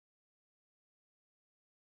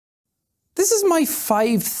This is my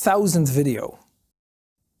 5,000th video.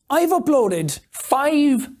 I've uploaded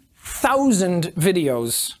 5,000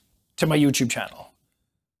 videos to my YouTube channel.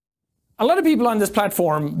 A lot of people on this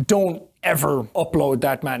platform don't ever upload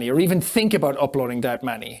that many or even think about uploading that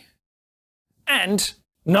many. And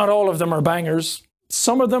not all of them are bangers.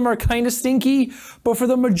 Some of them are kind of stinky, but for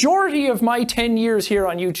the majority of my 10 years here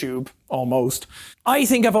on YouTube, almost, I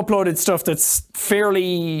think I've uploaded stuff that's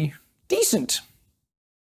fairly decent.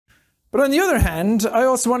 But on the other hand, I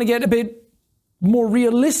also want to get a bit more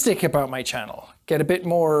realistic about my channel, get a bit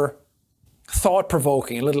more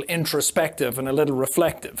thought-provoking, a little introspective and a little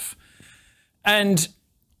reflective. And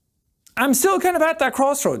I'm still kind of at that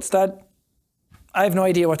crossroads that I have no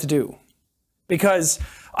idea what to do. Because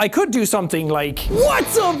I could do something like,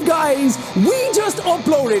 what's up guys? We just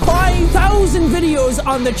uploaded 5,000 videos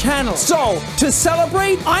on the channel. So to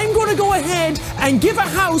celebrate, I'm going to go ahead and give a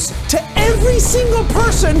house to every single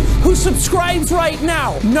person who subscribes right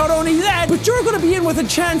now. Not only that, but you're going to be in with a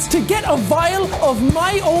chance to get a vial of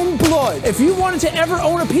my own blood. If you wanted to ever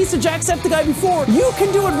own a piece of Jacksepticeye before, you can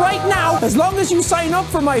do it right now as long as you sign up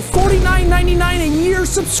for my $49.99 a year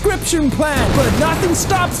subscription plan. But nothing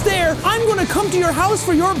stops there. I'm going to come to your house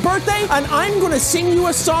for your birthday and I'm going to sing you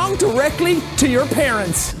a song directly to your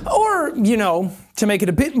parents. Or, you know, to make it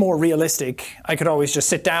a bit more realistic, I could always just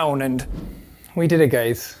sit down and... We did it,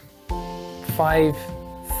 guys.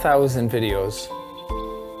 5,000 videos.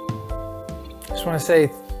 I just want to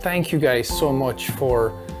say thank you guys so much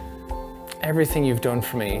for everything you've done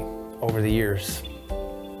for me over the years.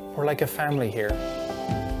 We're like a family here.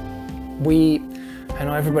 I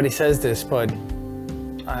know everybody says this, but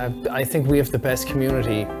I think we have the best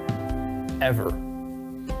community ever.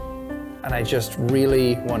 And I just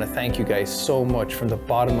really want to thank you guys so much from the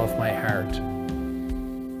bottom of my heart.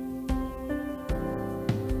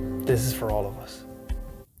 This is for all of us.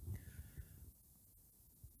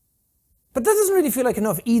 But that doesn't really feel like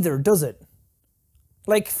enough either, does it?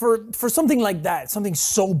 Like for something like that, something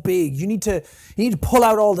so big, you need to pull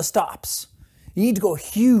out all the stops. You need to go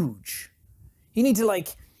huge. You need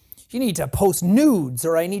to post nudes,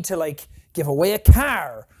 or I need to give away a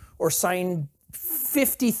car, or sign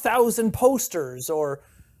 50,000 posters, or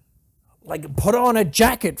put on a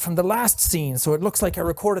jacket from the last scene so it looks like I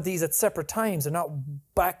recorded these at separate times and not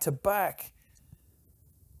back to back.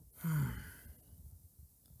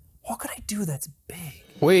 What could I do that's big?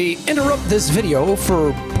 We interrupt this video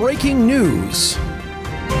for breaking news.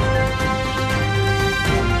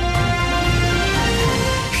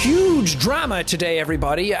 Huge drama today,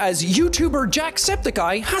 everybody, as YouTuber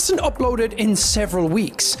Jacksepticeye hasn't uploaded in several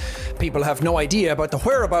weeks. People have no idea about the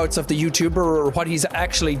whereabouts of the YouTuber or what he's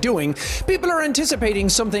actually doing. People are anticipating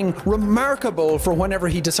something remarkable for whenever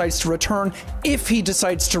he decides to return, if he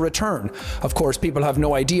decides to return. Of course, people have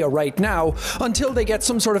no idea right now until they get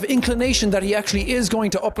some sort of inclination that he actually is going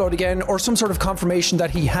to upload again, or some sort of confirmation that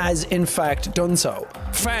he has in fact done so.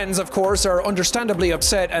 Fans, of course, are understandably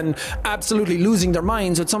upset and absolutely losing their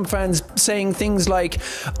minds, with some fans saying things like,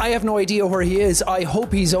 I have no idea where he is, I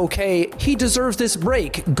hope he's okay, he deserves this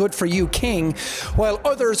break, good for you, king. While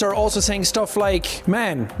others are also saying stuff like,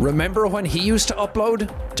 man, remember when he used to upload?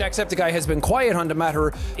 Jacksepticeye has been quiet on the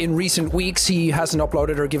matter in recent weeks. He hasn't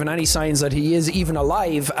uploaded or given any signs that he is even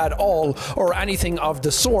alive at all, or anything of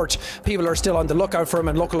the sort. People are still on the lookout for him,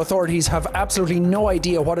 and local authorities have absolutely no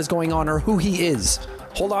idea what is going on or who he is.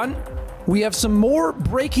 Hold on. We have some more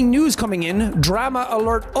breaking news coming in. Drama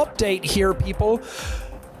alert update here, people.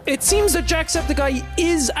 It seems that Jacksepticeye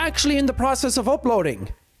is actually in the process of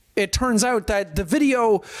uploading. It turns out that the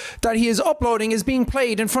video that he is uploading is being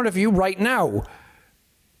played in front of you right now.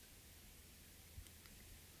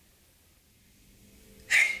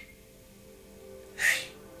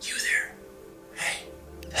 Hey, you there?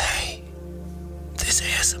 Hey. This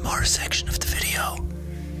ASMR section of the video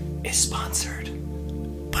is sponsored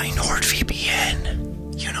by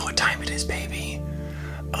NordVPN. You know what time it is, baby.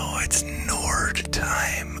 Oh, it's Nord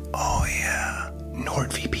time. Oh yeah.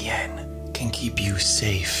 NordVPN can keep you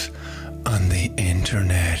safe on the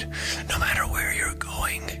internet. No matter where you're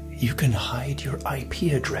going, you can hide your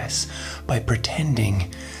IP address by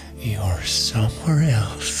pretending you're somewhere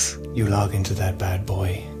else. You log into that bad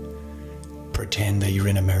boy, pretend that you're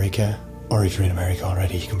in America, or if you're in America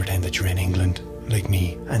already, you can pretend that you're in England, like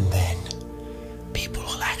me, and then people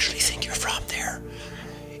will actually think you're from there.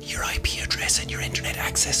 Your IP address and your internet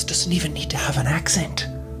access doesn't even need to have an accent.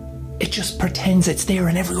 It just pretends it's there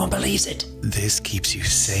and everyone believes it. This keeps you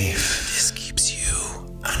safe. This keeps you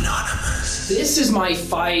anonymous. This is my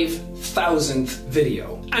 5,000th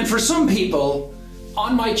video. And for some people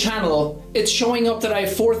on my channel, it's showing up that I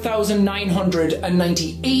have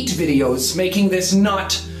 4,998 videos, making this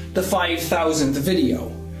not the 5,000th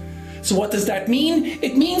video. So what does that mean?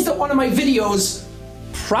 It means that one of my videos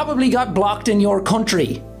probably got blocked in your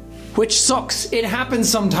country, which sucks. It happens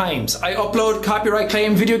sometimes. I upload, copyright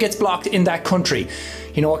claim, video gets blocked in that country.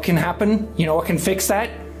 You know what can happen? You know what can fix that?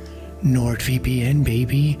 NordVPN,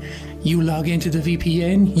 baby. You log into the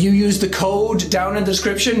VPN, you use the code down in the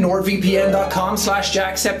description,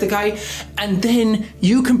 nordvpn.com/jacksepticeye, and then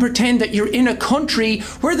you can pretend that you're in a country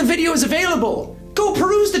where the video is available. Go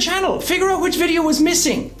peruse the channel, figure out which video was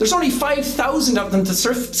missing. There's only 5,000 of them to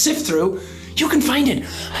sift through. You can find it.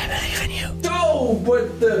 I believe in you. Oh,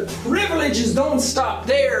 but the privileges don't stop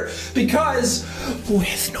there, because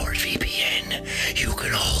with NordVPN, you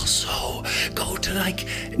can also go to like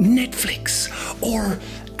Netflix or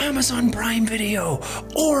Amazon Prime Video,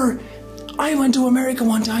 or I went to America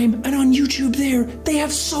one time and on YouTube there, they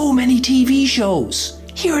have so many TV shows.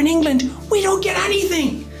 Here in England, we don't get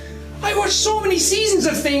anything. I watched so many seasons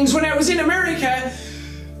of things when I was in America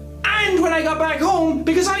and when I got back home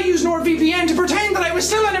because I used NordVPN to pretend that I was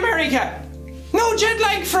still in America. No jet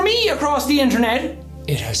lag for me across the internet.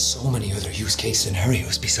 It has so many other use case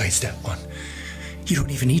scenarios besides that one. You don't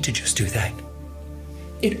even need to just do that.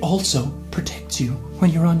 It also protects you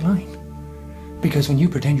when you're online. Because when you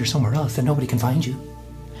pretend you're somewhere else, then nobody can find you.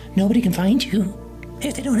 Nobody can find you.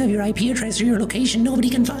 If they don't have your IP address or your location,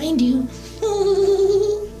 nobody can find you.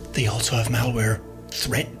 They also have malware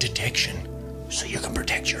threat detection, so you can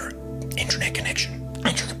protect your internet connection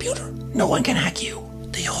and your computer. No one can hack you.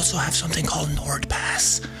 They also have something called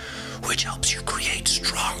NordPass, which helps you create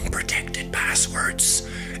strong protected passwords.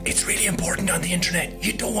 It's really important on the internet.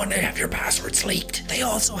 You don't want to have your passwords leaked. They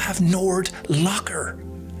also have Nord Locker.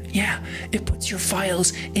 Yeah, it puts your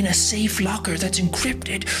files in a safe locker that's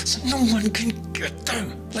encrypted so no one can get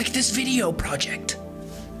them. Like this video project.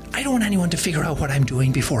 I don't want anyone to figure out what I'm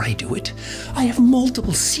doing before I do it. I have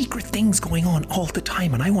multiple secret things going on all the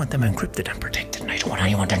time and I want them encrypted and protected and I don't want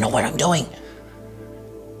anyone to know what I'm doing.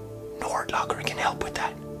 Nord Locker can help with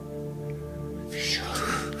that.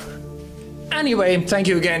 Anyway, thank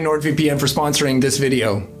you again NordVPN for sponsoring this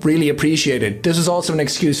video. Really appreciate it. This is also an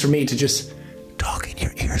excuse for me to just talk in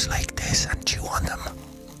your ears like this and chew on them.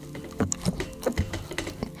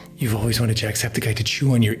 You've always wanted Jacksepticeye to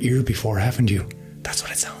chew on your ear before, haven't you? That's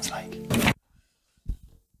what it sounds like.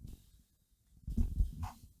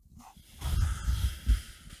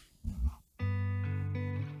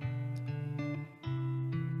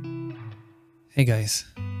 Hey guys.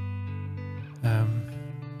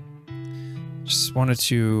 Just wanted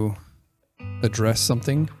to address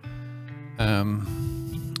something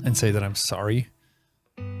and say that I'm sorry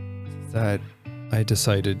that I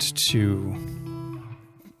decided to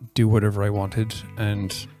do whatever I wanted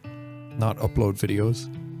and not upload videos.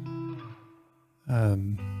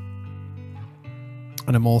 And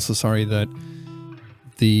I'm also sorry that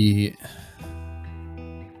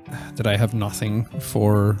I have nothing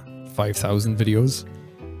for 5,000 videos.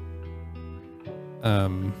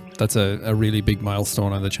 That's a really big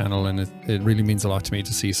milestone on the channel, and it really means a lot to me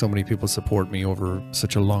to see so many people support me over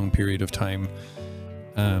such a long period of time.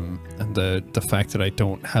 And the fact that I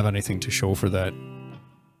don't have anything to show for that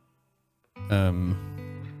kind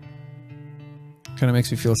of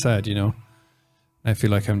makes me feel sad, you know? I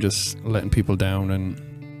feel like I'm just letting people down, and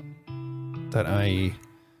that I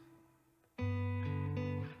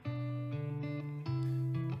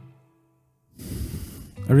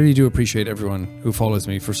really do appreciate everyone who follows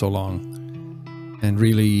me for so long, and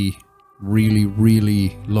really, really,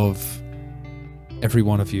 really love every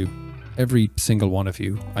one of you. Every single one of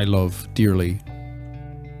you I love dearly,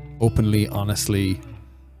 openly, honestly.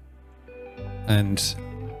 And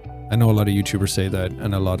I know a lot of YouTubers say that,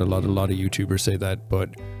 and a lot of YouTubers say that,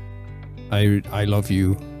 but I love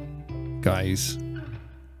you guys,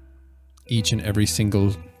 each and every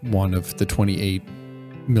single one of the 28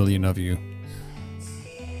 million of you.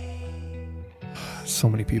 So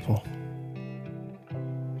many people.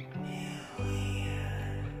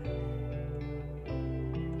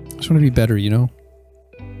 I just want to be better, you know?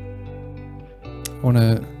 I want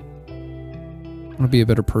to be a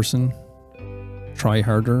better person. Try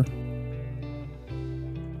harder.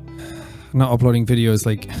 Not uploading videos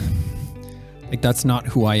like that's not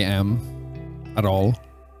who I am at all.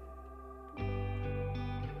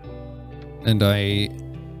 And this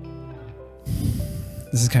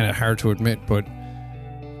is kind of hard to admit, but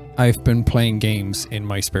I've been playing games in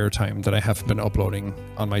my spare time that I haven't been uploading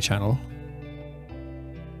on my channel.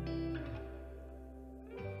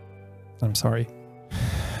 I'm sorry.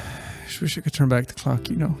 I just wish I could turn back the clock,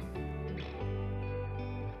 you know.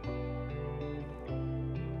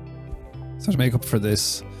 So to make up for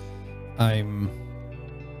this, I'm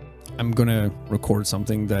gonna record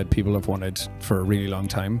something that people have wanted for a really long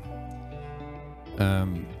time.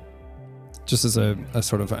 Just as a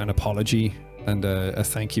sort of an apology and a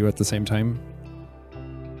thank you at the same time.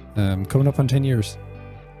 Coming up on 10 years.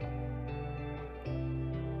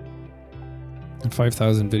 And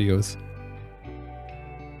 5,000 videos. I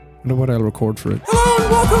wonder what I'll record for it. Hello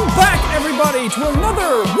and welcome back, everybody, to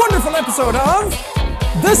another wonderful episode of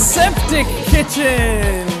The Septic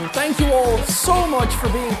Kitchen. Thank you all so much for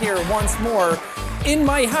being here once more in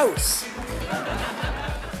my house.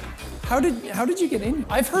 How did you get in?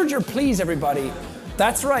 I've heard your pleas, everybody.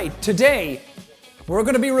 That's right. Today, we're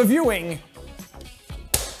going to be reviewing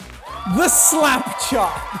the slap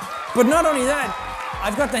chop. But not only that,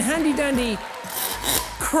 I've got the handy dandy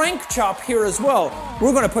crank chop here as well.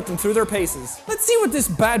 We're going to put them through their paces. Let's see what this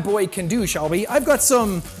bad boy can do, shall we? I've got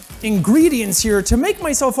some ingredients here to make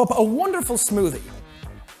myself up a wonderful smoothie.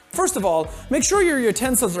 First of all, make sure your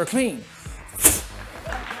utensils are clean.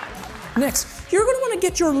 Next, you're going to want to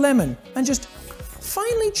get your lemon and just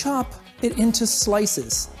finely chop it into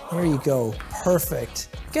slices. There you go. Perfect.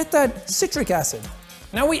 Get that citric acid.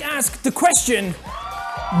 Now we ask the question,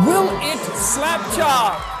 will it slap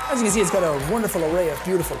chop? As you can see, it's got a wonderful array of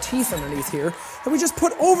beautiful teeth underneath here that we just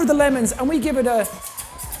put over the lemons and we give it a...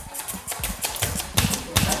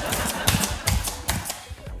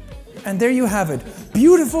 And there you have it.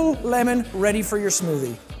 Beautiful lemon ready for your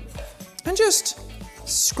smoothie. And just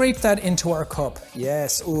scrape that into our cup.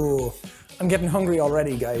 Yes, ooh. I'm getting hungry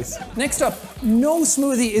already, guys. Next up, no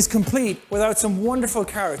smoothie is complete without some wonderful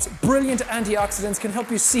carrots. Brilliant antioxidants can help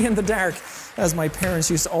you see in the dark, as my parents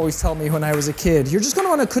used to always tell me when I was a kid. You're just gonna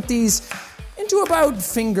wanna cut these into about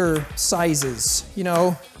finger sizes, you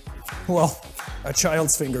know? Well, a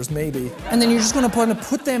child's fingers, maybe. And then you're just gonna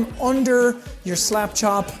put them under your slap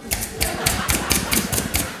chop.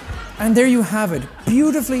 And there you have it.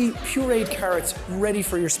 Beautifully pureed carrots ready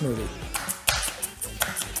for your smoothie.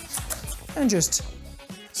 And just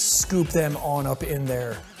scoop them on up in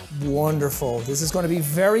there. Wonderful. This is going to be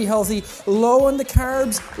very healthy. Low on the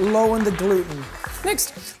carbs, low on the gluten.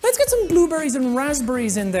 Next, let's get some blueberries and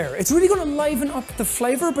raspberries in there. It's really going to liven up the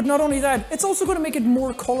flavor, but not only that, it's also going to make it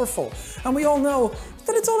more colorful. And we all know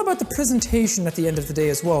that it's all about the presentation at the end of the day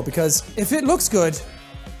as well, because if it looks good,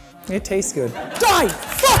 it tastes good. Die!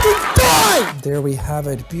 Fucking die! There we have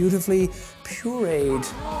it. Beautifully pureed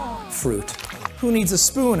fruit. Who needs a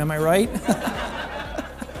spoon, am I right?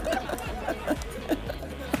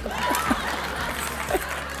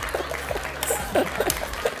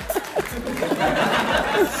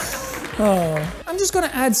 Oh, I'm just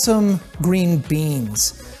gonna add some green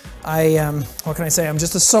beans. What can I say? I'm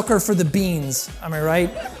just a sucker for the beans, am I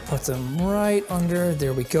right? Put them right under,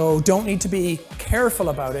 there we go. Don't need to be careful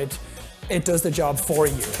about it. It does the job for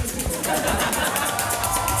you.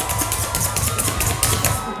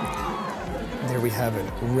 There we have it,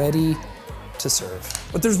 ready to serve.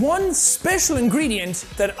 But there's one special ingredient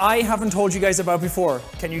that I haven't told you guys about before.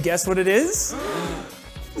 Can you guess what it is?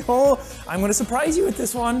 Oh, I'm gonna surprise you with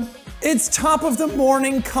this one. It's top of the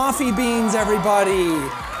morning coffee beans, everybody.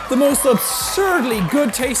 The most absurdly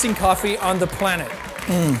good tasting coffee on the planet.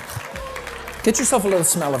 Get yourself a little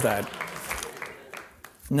smell of that.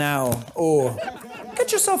 Now, oh,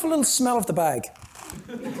 get yourself a little smell of the bag.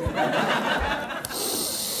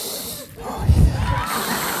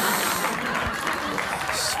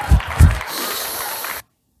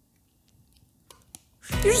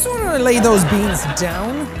 You just want to lay those beans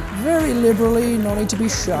down very liberally, no need to be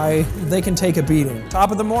shy. They can take a beating.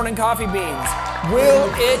 Top of the morning coffee beans. Will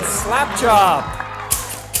it slap chop?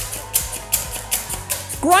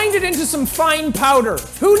 Grind it into some fine powder.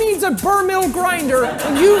 Who needs a burr mill grinder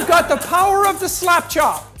when you've got the power of the slap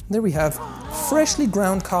chop? There we have freshly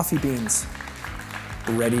ground coffee beans.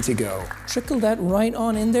 Ready to go. Trickle that right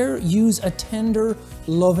on in there. Use a tender,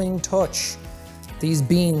 loving touch. These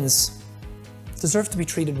beans deserve to be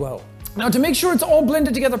treated well. Now, to make sure it's all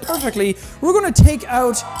blended together perfectly, we're gonna take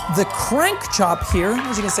out the crank chop here.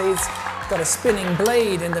 As you can see, it's got a spinning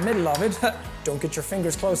blade in the middle of it. Don't get your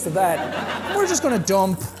fingers close to that. And we're just gonna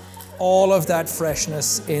dump all of that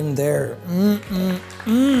freshness in there.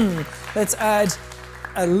 Let's add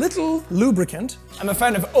a little lubricant. I'm a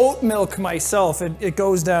fan of oat milk myself. It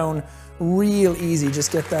goes down real easy.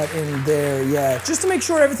 Just get that in there, yeah. Just to make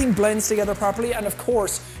sure everything blends together properly. And of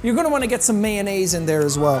course, you're gonna wanna get some mayonnaise in there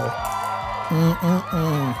as well.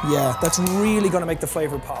 Yeah, that's really gonna make the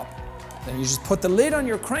flavor pop. Then you just put the lid on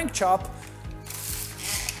your crank chop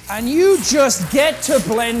and you just get to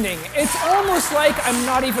blending. It's almost like I'm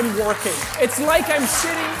not even working. It's like I'm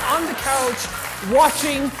sitting on the couch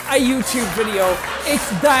watching a YouTube video. It's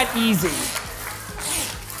that easy.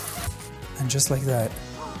 And just like that,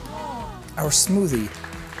 our smoothie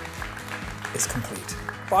is complete.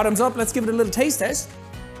 Bottoms up, let's give it a little taste test.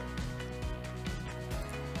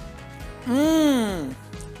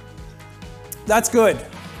 That's good.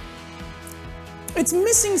 It's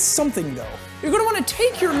missing something though. You're gonna wanna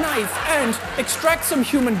take your knife and extract some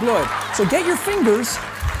human blood. So get your fingers.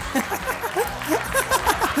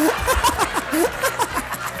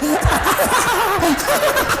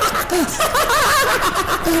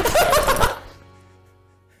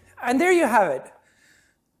 And there you have it.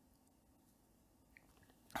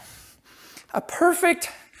 A perfect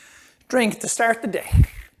drink to start the day.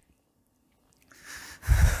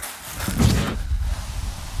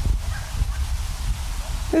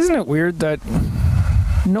 Isn't it weird that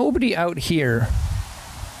nobody out here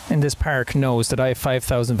in this park knows that I have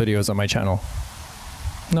 5,000 videos on my channel?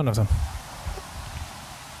 None of them.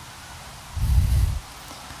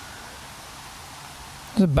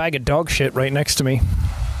 There's a bag of dog shit right next to me.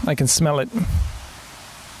 I can smell it.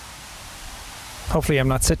 Hopefully I'm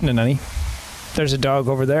not sitting in any. There's a dog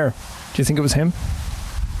over there. Do you think it was him?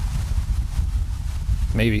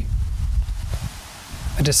 Maybe.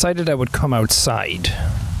 I decided I would come outside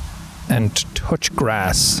and touch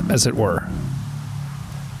grass, as it were.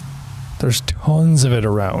 There's tons of it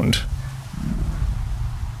around.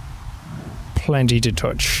 Plenty to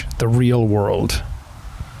touch. The real world.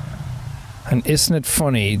 And isn't it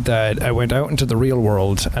funny that I went out into the real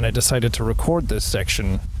world and I decided to record this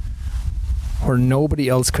section where nobody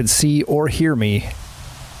else could see or hear me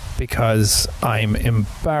because I'm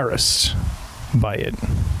embarrassed by it.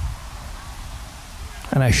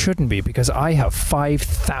 And I shouldn't be, because I have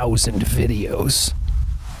 5,000 videos.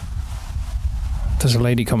 There's a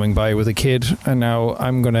lady coming by with a kid, and now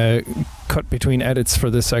I'm gonna cut between edits for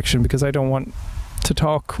this section because I don't want to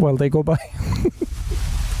talk while they go by.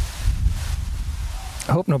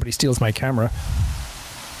 I hope nobody steals my camera.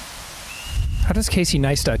 How does Casey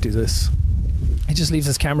Neistat do this? He just leaves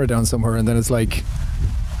his camera down somewhere and then it's like,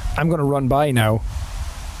 I'm gonna run by now.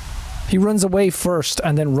 He runs away first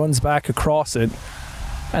and then runs back across it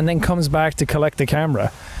and then comes back to collect the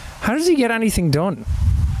camera. How does he get anything done?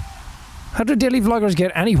 How do daily vloggers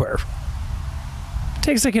get anywhere? It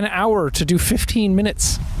takes like an hour to do 15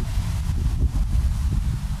 minutes.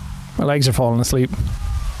 My legs are falling asleep.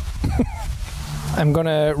 I'm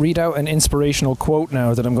gonna read out an inspirational quote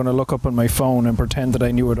now that I'm gonna look up on my phone and pretend that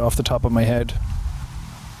I knew it off the top of my head.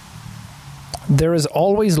 There is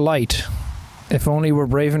always light, if only we're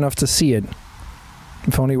brave enough to see it.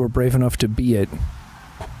 If only we're brave enough to be it.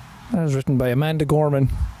 That was written by Amanda Gorman.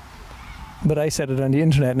 But I said it on the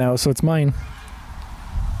internet now, so it's mine.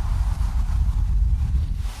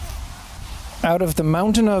 Out of the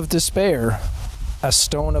mountain of despair, a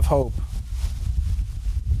stone of hope.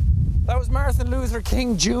 That was Martin Luther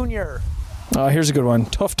King Jr. Oh, here's a good one.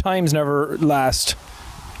 Tough times never last.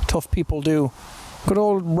 Tough people do. Good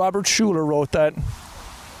old Robert Schuller wrote that.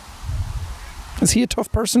 Is he a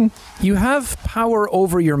tough person? You have power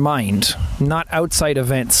over your mind, not outside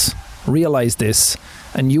events. Realize this,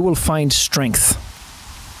 and you will find strength.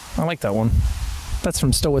 I like that one. That's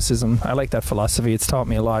from Stoicism. I like that philosophy. It's taught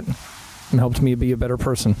me a lot and helped me be a better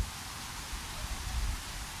person.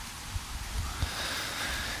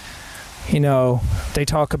 You know, they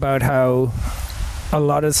talk about how a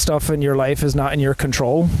lot of stuff in your life is not in your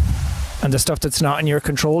control. And the stuff that's not in your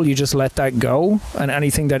control, you just let that go. And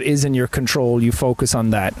anything that is in your control, you focus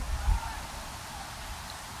on that.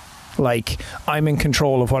 Like, I'm in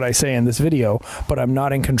control of what I say in this video, but I'm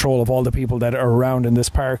not in control of all the people that are around in this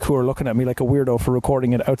park who are looking at me like a weirdo for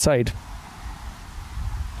recording it outside.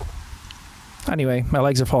 Anyway, my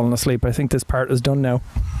legs are falling asleep. I think this part is done now.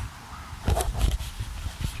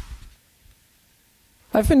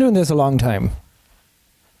 I've been doing this a long time.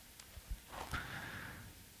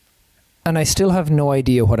 And I still have no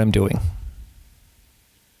idea what I'm doing.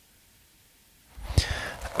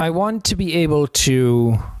 I want to be able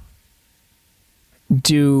to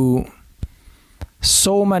do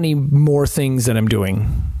so many more things than I'm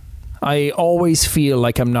doing. I always feel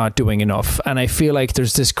like I'm not doing enough, and I feel like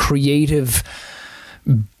there's this creative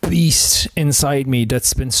beast inside me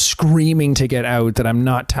that's been screaming to get out that I'm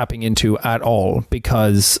not tapping into at all,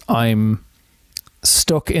 because I'm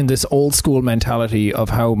stuck in this old school mentality of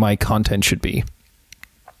how my content should be.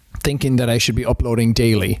 Thinking that I should be uploading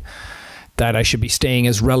daily, that I should be staying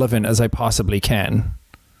as relevant as I possibly can.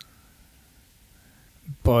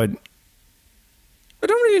 But I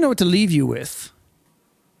don't really know what to leave you with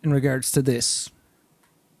in regards to this.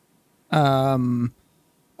 Other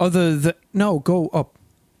than... No, go up.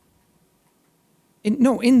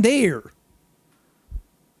 In there.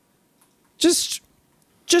 Just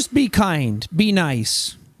be kind, be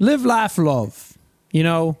nice, live, laugh, love, you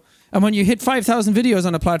know? And when you hit 5,000 videos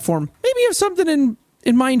on a platform, maybe you have something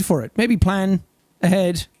in mind for it. Maybe plan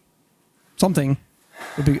ahead. Something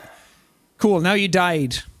would be cool. Now you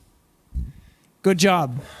died. Good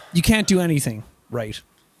job. You can't do anything right.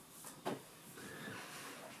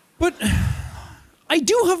 But I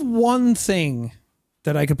do have one thing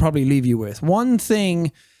that I could probably leave you with. One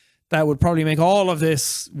thing that would probably make all of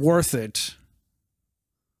this worth it.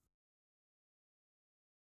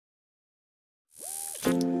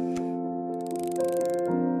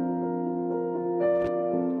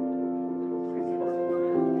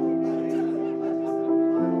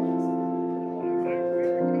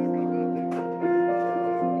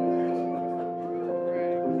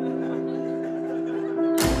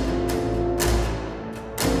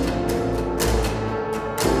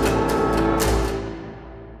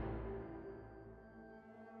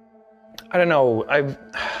 I don't know,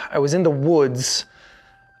 I was in the woods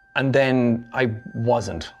and then I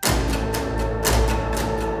wasn't.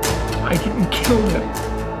 I didn't kill him.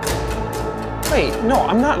 Wait, no,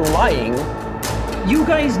 I'm not lying. You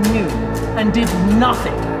guys knew and did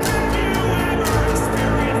nothing.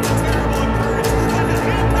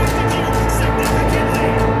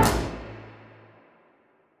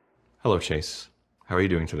 Hello, Chase. How are you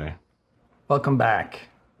doing today? Welcome back.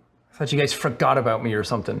 I thought you guys forgot about me or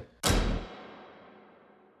something.